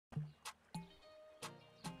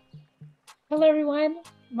Hello everyone,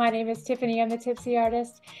 my name is Tiffany, I'm the Tipsy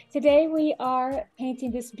Artist. Today we are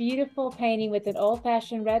painting this beautiful painting with an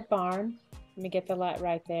old-fashioned red barn. Let me get the light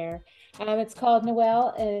right there. It's called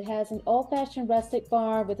Noel and it has an old-fashioned rustic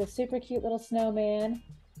barn with a super cute little snowman,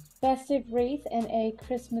 festive wreath, and a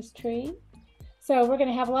Christmas tree. So we're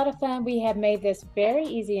gonna have a lot of fun. We have made this very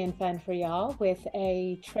easy and fun for y'all with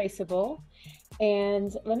a traceable.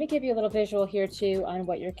 And let me give you a little visual here too on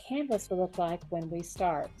what your canvas will look like when we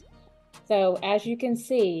start. So as you can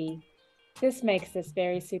see, this makes this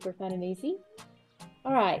very super fun and easy.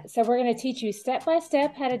 All right, so we're going to teach you step by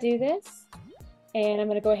step how to do this. And I'm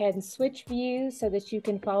going to go ahead and switch views so that you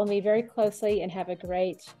can follow me very closely and have a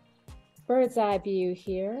great bird's eye view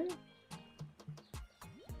here.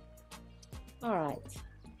 All right.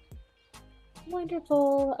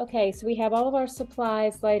 Wonderful. Okay, so we have all of our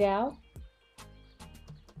supplies laid out.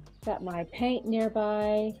 Got my paint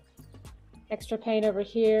nearby, extra paint over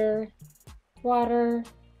here, water,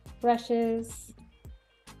 brushes,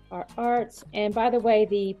 our art. And by the way,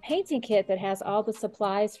 the painting kit that has all the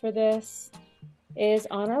supplies for this is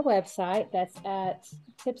on our website. That's at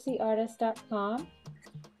tipsyartist.com.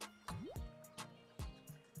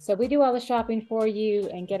 So we do all the shopping for you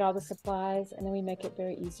and get all the supplies, and then we make it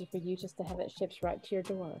very easy for you just to have it shipped right to your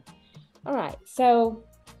door. All right, so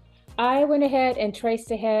I went ahead and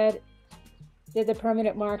traced ahead, did the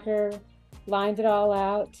permanent marker, lined it all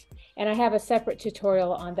out, and I have a separate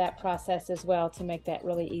tutorial on that process as well to make that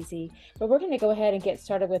really easy. But we're going to go ahead and get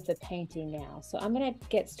started with the painting now. So I'm going to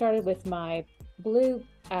get started with my blue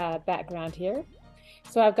background here.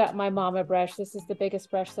 So I've got my mama brush. This is the biggest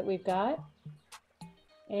brush that we've got.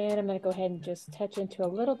 And I'm going to go ahead and just touch into a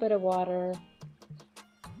little bit of water,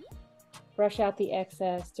 brush out the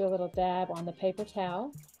excess, do a little dab on the paper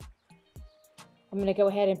towel. I'm going to go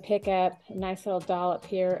ahead and pick up a nice little dollop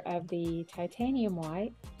here of the titanium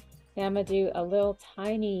white. Now I'm going to do a little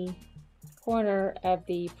tiny corner of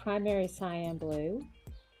the primary cyan blue.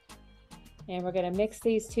 And we're going to mix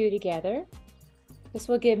these two together. This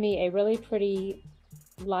will give me a really pretty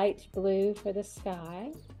light blue for the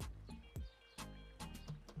sky.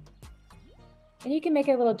 And you can make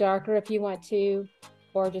it a little darker if you want to,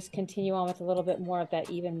 or just continue on with a little bit more of that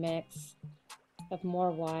even mix of more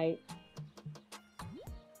white.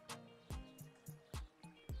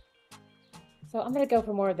 So I'm going to go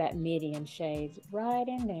for more of that medium shade right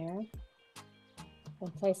in there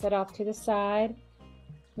and place that off to the side.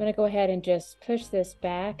 I'm going to go ahead and just push this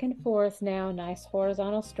back and forth now, nice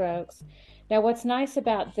horizontal strokes. Now what's nice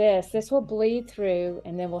about this will bleed through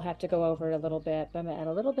and then we'll have to go over it a little bit. But I'm going to add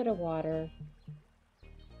a little bit of water.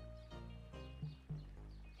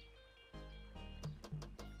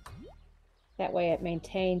 That way it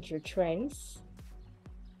maintains your trace.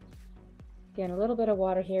 Again, a little bit of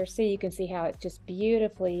water here. See, you can see how it's just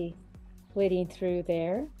beautifully bleeding through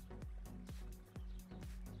there.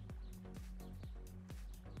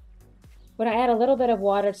 When I add a little bit of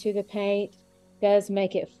water to the paint, it does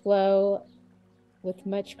make it flow with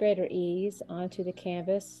much greater ease onto the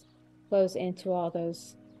canvas. Flows into all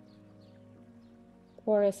those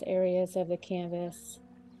porous areas of the canvas.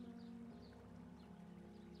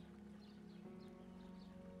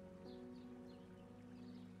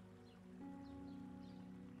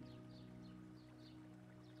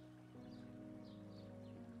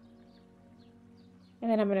 And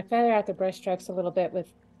then I'm going to feather out the brush strokes a little bit with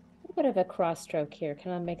a little bit of a cross stroke here.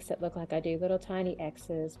 Kind of makes it look like I do little tiny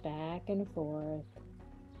X's back and forth.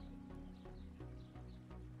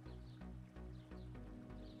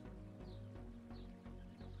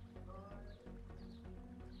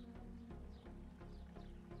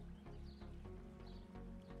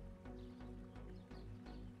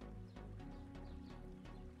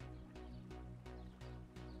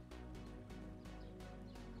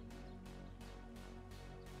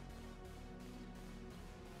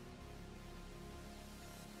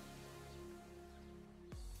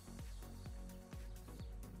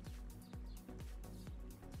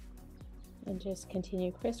 And just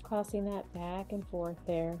continue crisscrossing that back and forth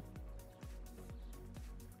there.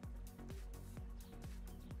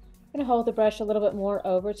 I'm going to hold the brush a little bit more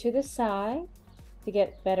over to the side to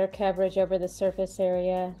get better coverage over the surface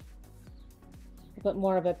area. A bit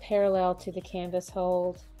more of a parallel to the canvas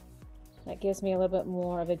hold. That gives me a little bit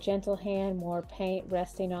more of a gentle hand, more paint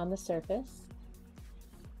resting on the surface.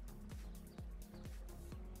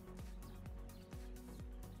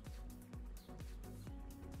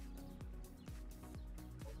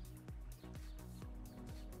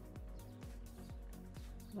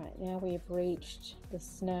 All right, now we've reached the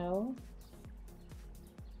snow.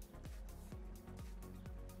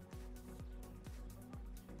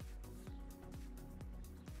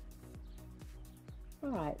 All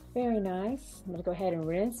right, very nice. I'm gonna go ahead and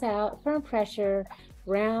rinse out, firm pressure,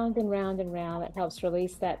 round and round and round. That helps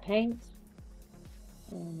release that paint.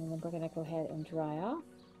 And then we're gonna go ahead and dry off.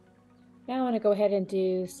 Now I wanna go ahead and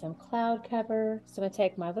do some cloud cover. So I'm gonna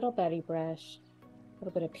take my little buddy brush, a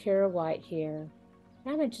little bit of pure white here.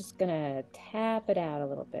 And I'm just gonna tap it out a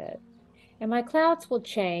little bit. And my clouds will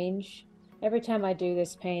change every time I do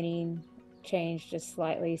this painting, change just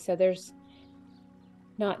slightly. So there's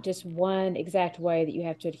not just one exact way that you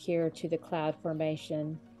have to adhere to the cloud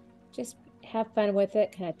formation. Just have fun with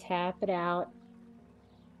it, kind of tap it out.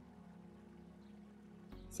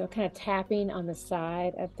 So kind of tapping on the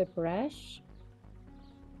side of the brush.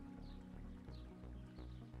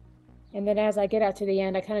 And then as I get out to the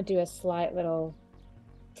end, I kind of do a slight little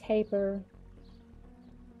taper.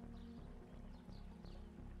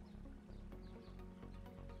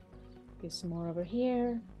 Do some more over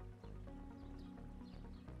here.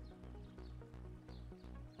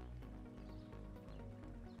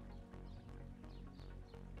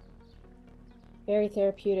 Very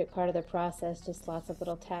therapeutic part of the process, just lots of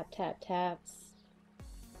little tap, tap, taps.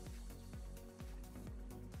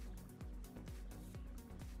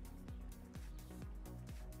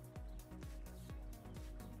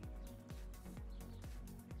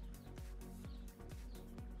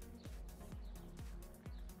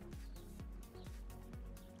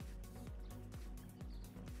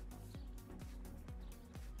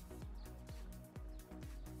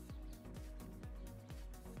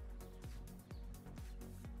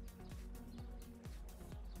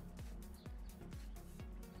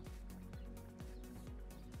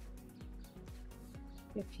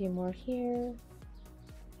 A few more here.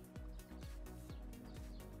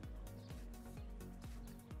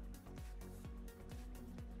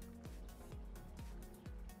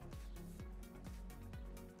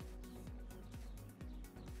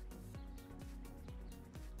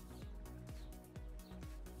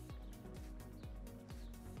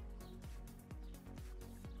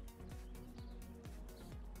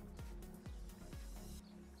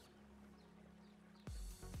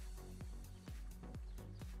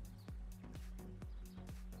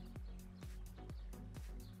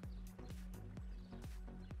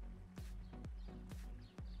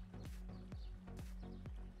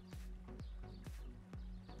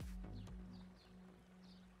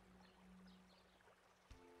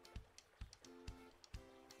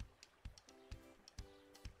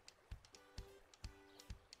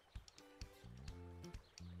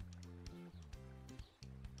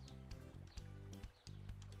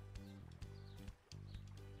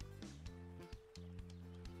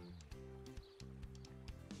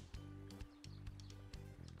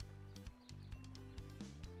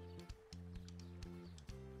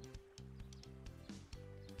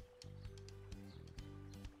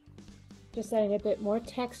 Just adding a bit more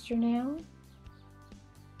texture now.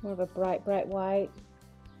 More of a bright, bright white.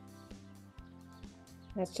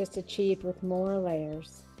 That's just achieved with more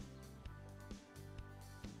layers.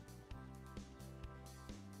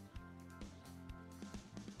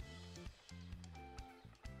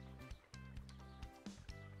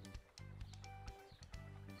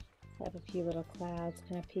 Have a few little clouds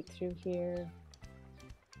kind of peek through here.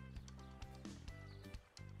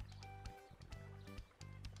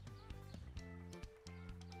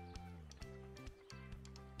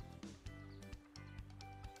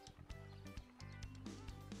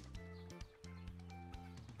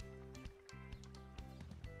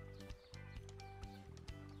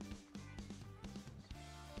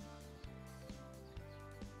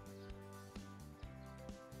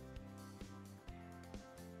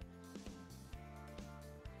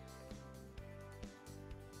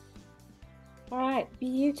 All right,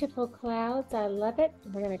 beautiful clouds. I love it.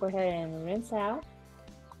 We're going to go ahead and rinse out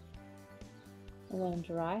and then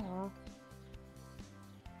dry off.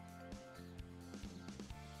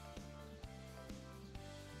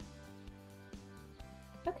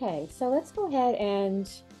 Okay, so let's go ahead and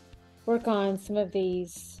work on some of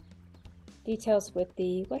these details with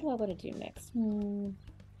the, what do I want to do next?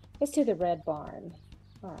 Let's do the red barn.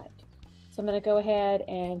 All right, so I'm going to go ahead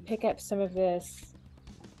and pick up some of this.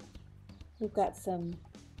 We've got some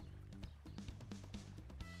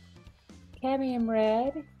Cadmium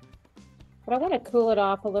Red, but I want to cool it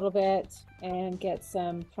off a little bit and get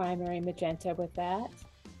some primary magenta with that.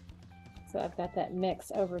 So I've got that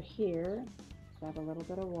mix over here. Grab a little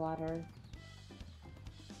bit of water.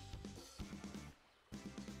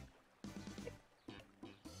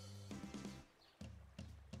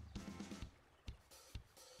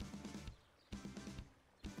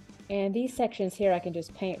 And these sections here, I can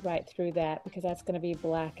just paint right through that because that's going to be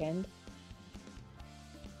blackened.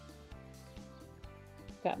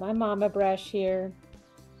 Got my mama brush here.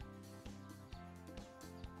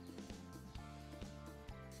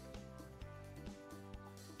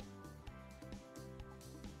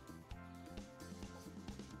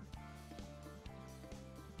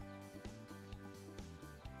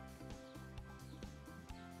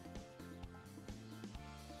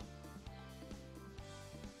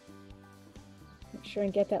 Make sure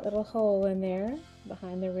and get that little hole in there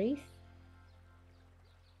behind the wreath.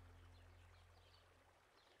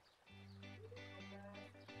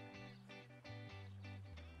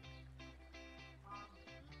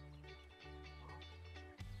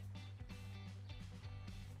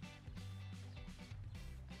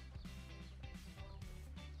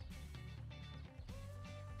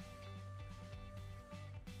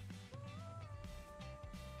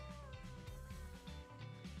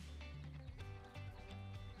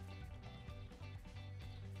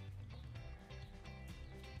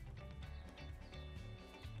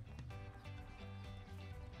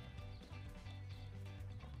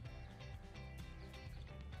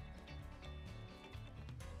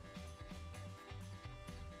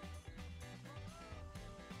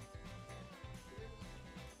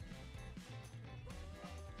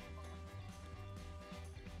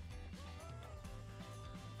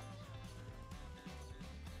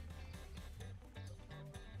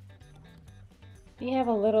 If you have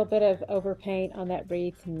a little bit of overpaint on that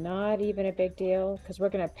wreath, not even a big deal, because we're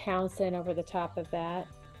going to pounce in over the top of that.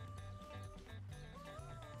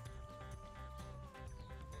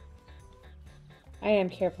 I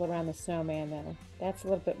am careful around the snowman though. That's a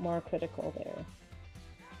little bit more critical there.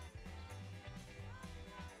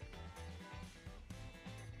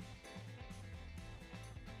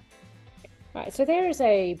 All right, so there's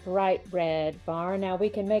a bright red barn. Now we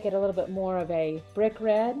can make it a little bit more of a brick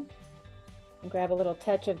red. And grab a little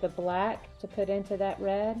touch of the black to put into that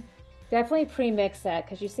red. Definitely pre-mix that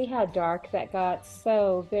because you see how dark that got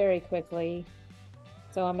so very quickly.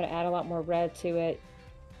 So I'm going to add a lot more red to it.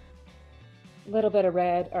 A little bit of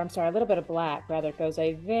red, or I'm sorry, a little bit of black rather, goes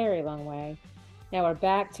a very long way. Now we're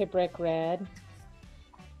back to brick red.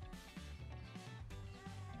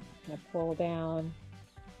 I'm going to pull down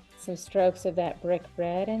some strokes of that brick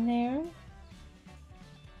red in there.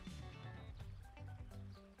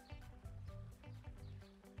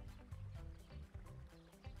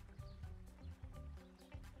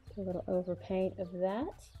 A little overpaint of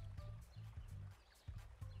that.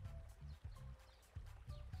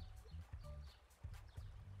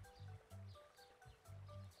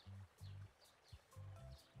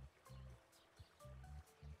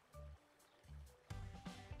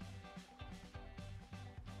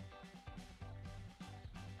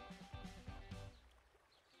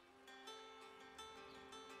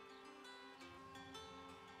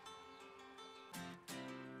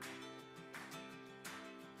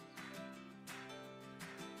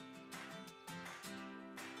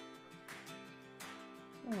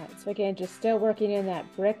 All right, so again, just still working in that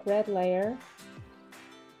brick red layer.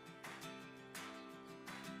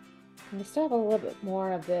 And we still have a little bit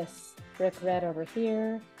more of this brick red over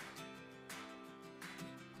here.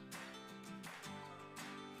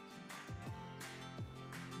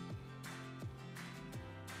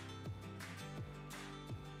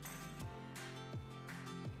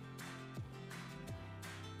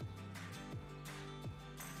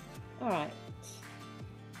 All right.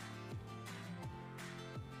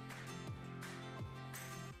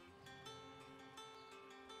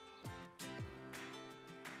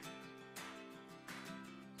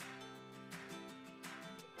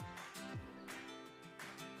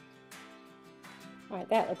 All right,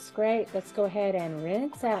 that looks great. Let's go ahead and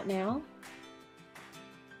rinse out now.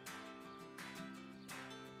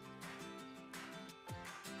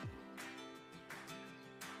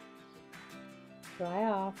 Dry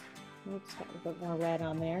off. Oops, got a bit more red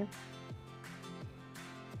on there.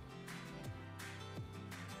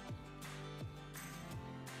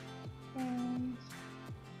 And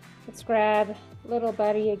let's grab Little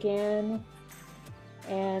Buddy again.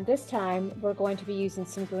 And this time we're going to be using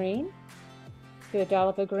some green. Do a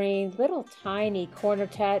dollop of green, little tiny corner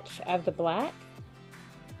touch of the black.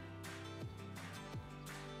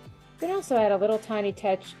 You can also add a little tiny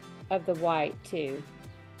touch of the white too.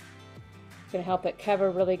 It's going to help it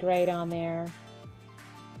cover really great on there.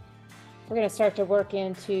 We're going to start to work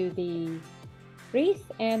into the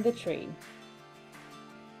wreath and the tree.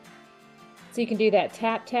 So you can do that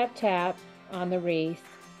tap, tap, tap on the wreath.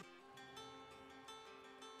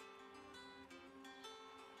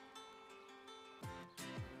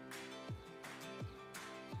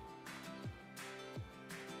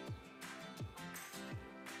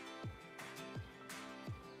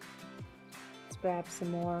 grab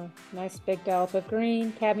some more. Nice big dollop of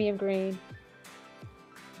green, cadmium green.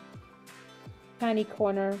 Tiny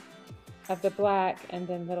corner of the black, and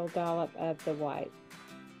then little dollop of the white.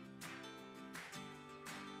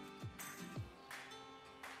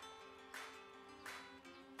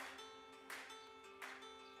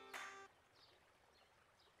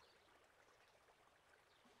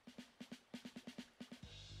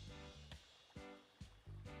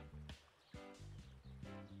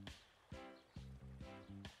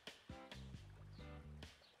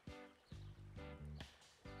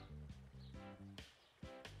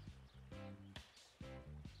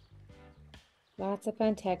 Lots of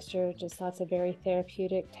fun texture, just lots of very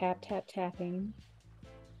therapeutic tap, tap, tapping.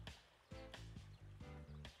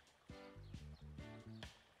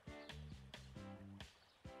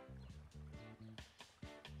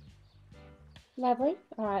 Lovely.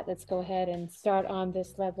 All right, let's go ahead and start on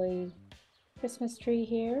this lovely Christmas tree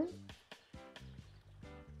here.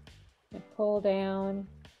 And pull down.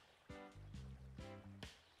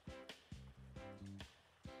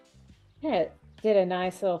 It did a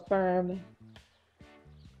nice little firm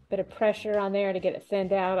bit of pressure on there to get it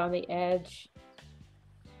thinned out on the edge.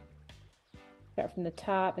 Start from the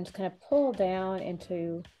top and just kind of pull down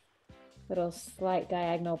into little slight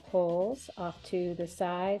diagonal pulls off to the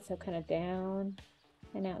side. So kind of down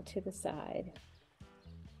and out to the side.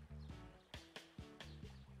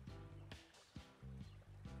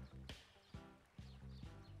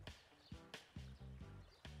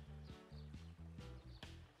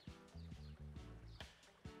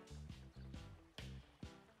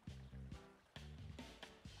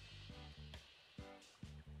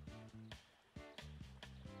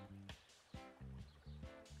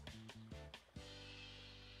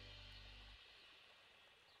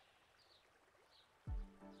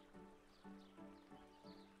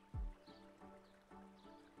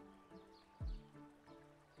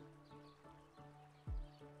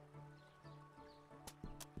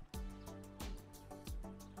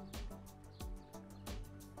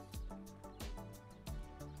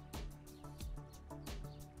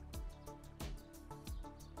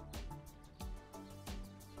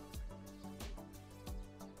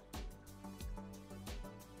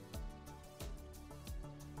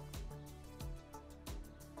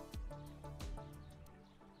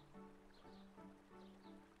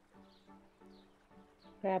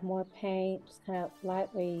 Grab more paint, just kind of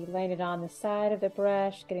lightly laying it on the side of the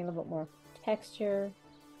brush, getting a little bit more texture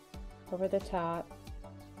over the top.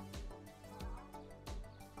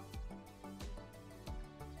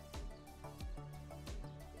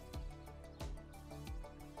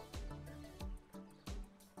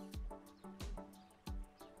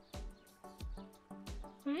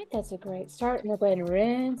 All right, that's a great start. And we'll go ahead and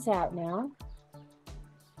rinse out now.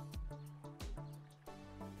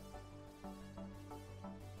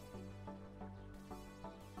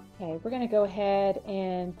 Okay, we're going to go ahead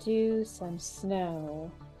and do some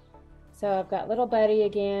snow. So I've got Little Buddy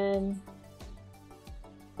again,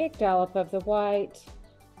 big dollop of the white,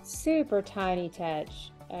 super tiny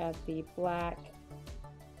touch of the black,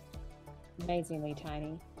 amazingly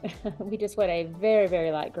tiny. We just went a very,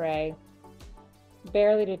 very light gray,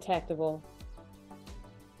 barely detectable.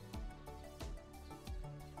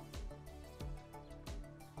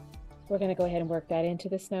 We're going to go ahead and work that into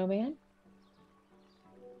the snowman.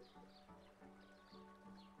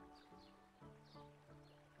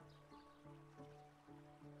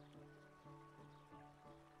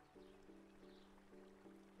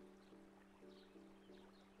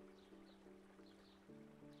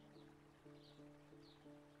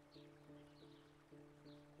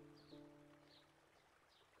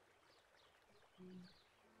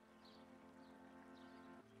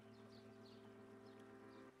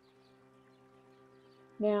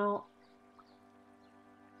 Now,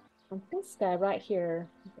 on this guy right here,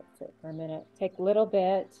 that's it for a minute, take a little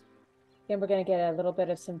bit, then we're going to get a little bit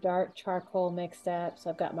of some dark charcoal mixed up.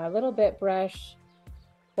 So I've got my little bit brush,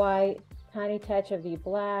 white, tiny touch of the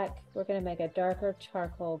black. We're going to make a darker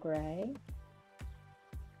charcoal gray.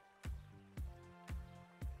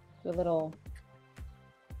 Do a little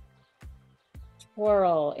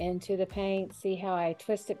twirl into the paint. See how I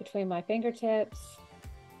twist it between my fingertips.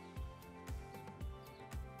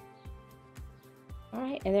 All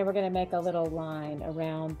right, and then we're going to make a little line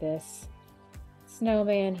around this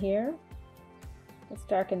snowman here. Let's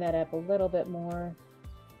darken that up a little bit more.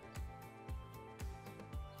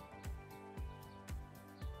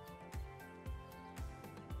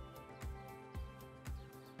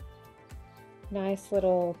 Nice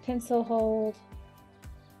little pencil hold.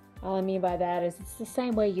 All I mean by that is it's the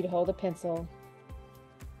same way you'd hold a pencil.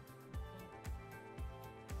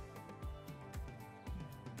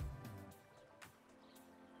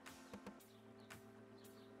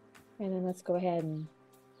 And then let's go ahead and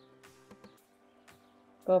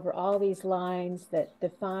go over all these lines that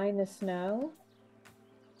define the snow.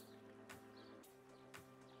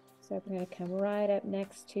 So we're going to come right up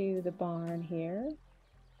next to the barn here.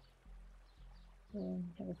 And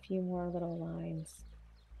have a few more little lines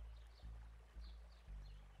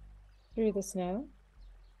through the snow.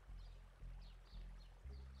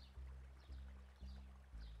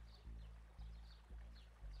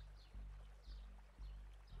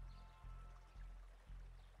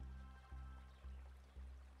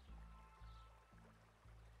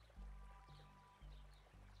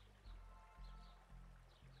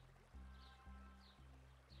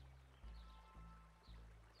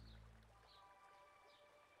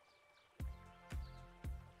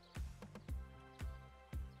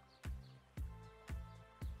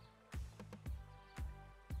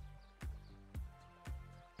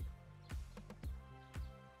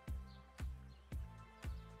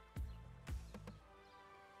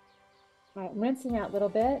 All right, I'm rinsing out a little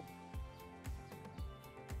bit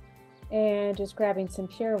and just grabbing some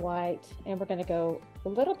pure white, and we're going to go a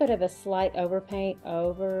little bit of a slight overpaint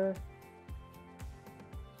over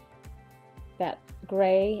that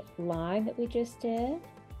gray line that we just did.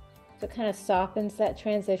 So it kind of softens that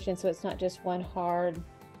transition so it's not just one hard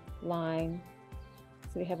line.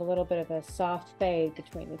 So we have a little bit of a soft fade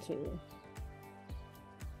between the two.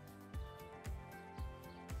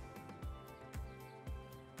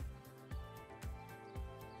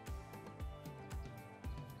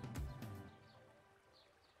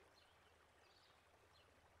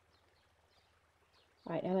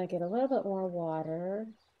 All right, I'm going to get a little bit more water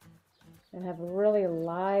and have a really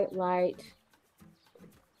light,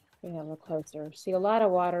 bring it a little closer. See a lot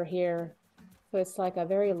of water here. So it's like a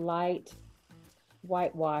very light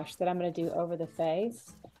whitewash that I'm going to do over the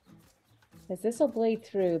face. Because this will bleed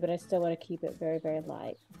through, but I still want to keep it very, very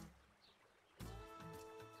light.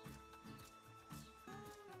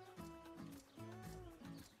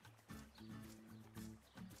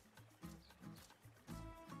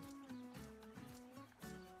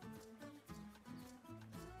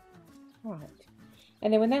 All right,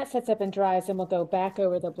 and then when that sets up and dries, then we'll go back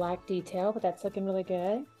over the black detail, but that's looking really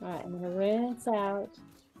good. All right, I'm gonna rinse out,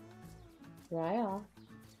 dry off.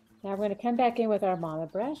 Now we're gonna come back in with our mama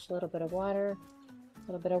brush, a little bit of water,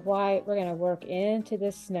 a little bit of white. We're gonna work into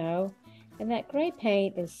the snow, and that gray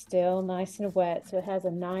paint is still nice and wet, so it has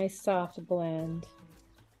a nice soft blend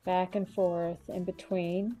back and forth in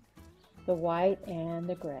between the white and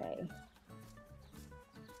the gray.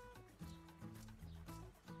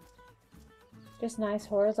 Just nice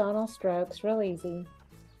horizontal strokes, real easy.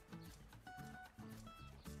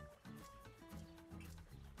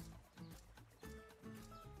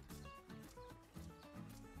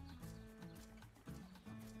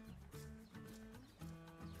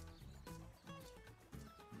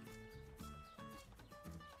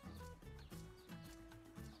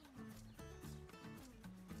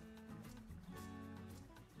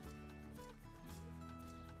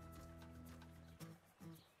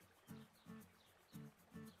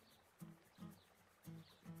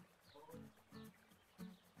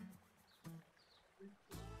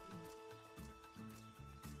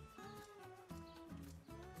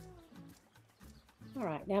 All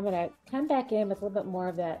right, now I'm going to come back in with a little bit more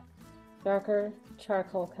of that darker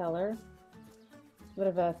charcoal color. A bit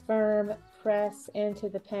of a firm press into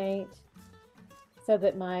the paint so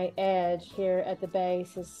that my edge here at the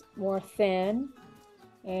base is more thin,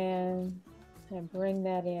 and kind of bring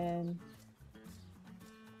that in.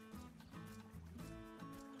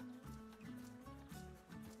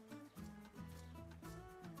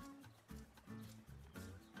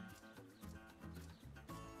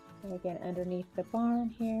 And again, underneath the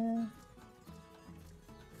barn here.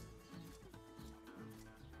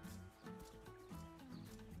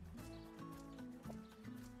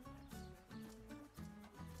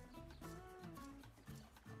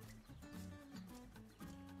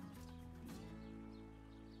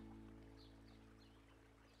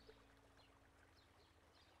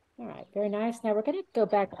 All right, very nice. Now we're going to go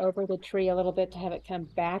back over the tree a little bit to have it come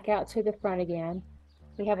back out to the front again.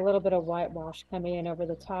 We have a little bit of whitewash coming in over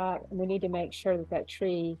the top, and we need to make sure that that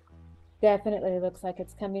tree definitely looks like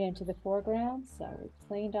it's coming into the foreground. So we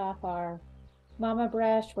cleaned off our mama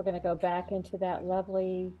brush. We're going to go back into that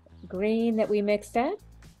lovely green that we mixed up.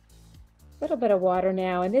 A little bit of water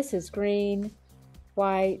now, and this is green,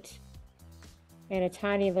 white, and a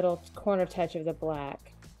tiny little corner touch of the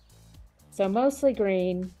black. So mostly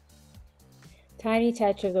green, tiny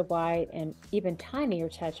touch of the white, and even tinier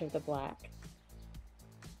touch of the black.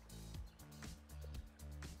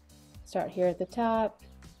 Start here at the top.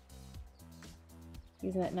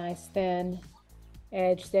 Using that nice thin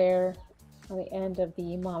edge there on the end of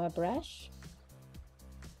the mama brush.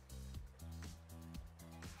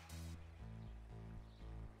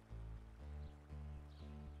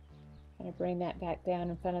 Gonna bring that back down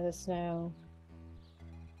in front of the snow.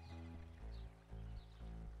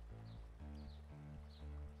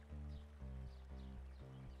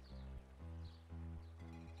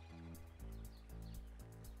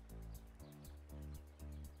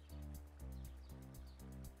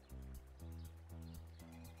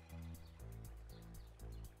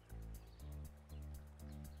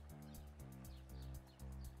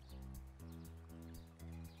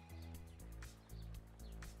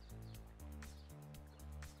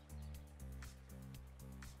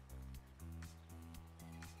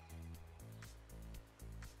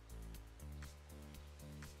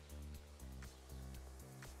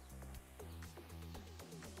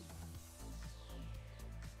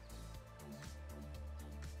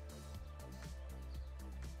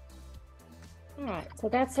 All right, so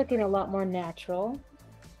that's looking a lot more natural.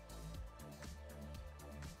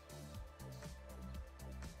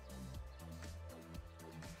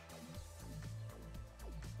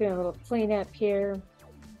 Doing a little cleanup here.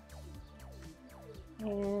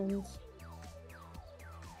 And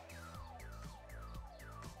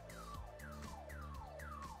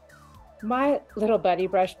my little buddy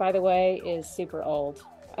brush, by the way, is super old.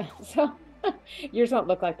 So yours won't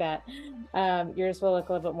look like that. Yours will look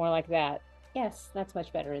a little bit more like that. Yes, that's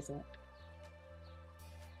much better, isn't it?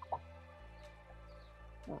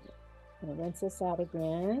 I'm gonna rinse this out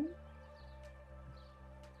again.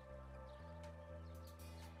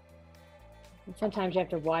 And sometimes you have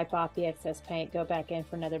to wipe off the excess paint, go back in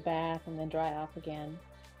for another bath, and then dry off again.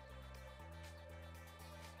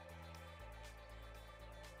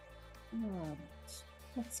 All right.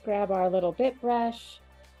 Let's grab our little bit brush,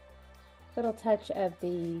 little touch of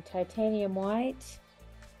the titanium white.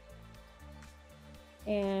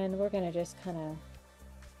 And we're going to just kind of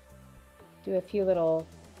do a few little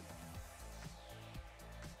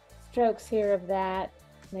strokes here of that.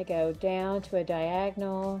 They go down to a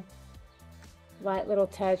diagonal, light little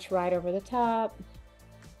touch right over the top,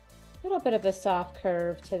 a little bit of a soft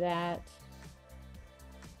curve to that.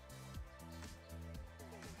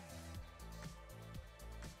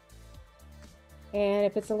 And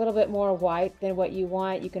if it's a little bit more white than what you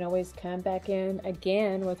want, you can always come back in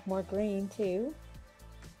again with more green too.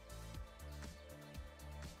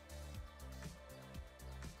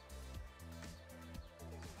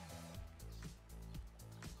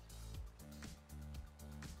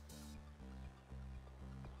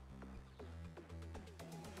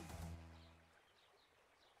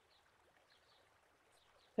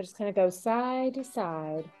 So just kind of go side to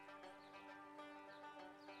side.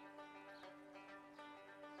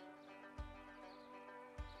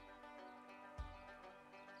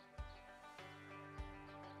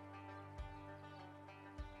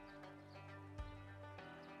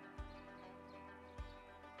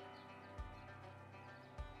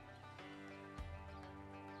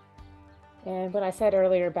 And what I said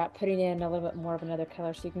earlier about putting in a little bit more of another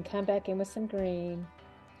color, so you can come back in with some green,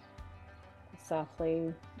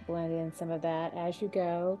 softly blend in some of that as you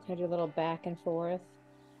go, kind of do a little back and forth.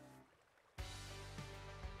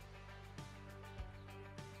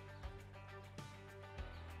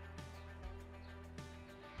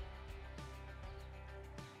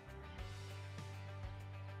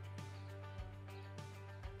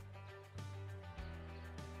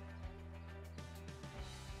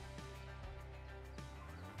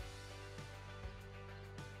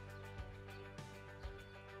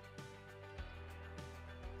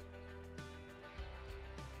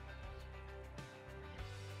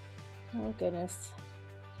 Oh goodness.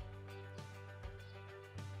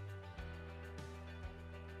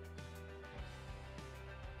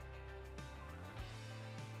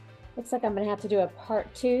 Looks like I'm going to have to do a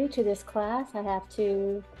part 2 to this class. I have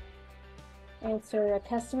to answer a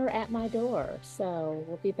customer at my door. So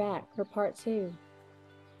we'll be back for part 2.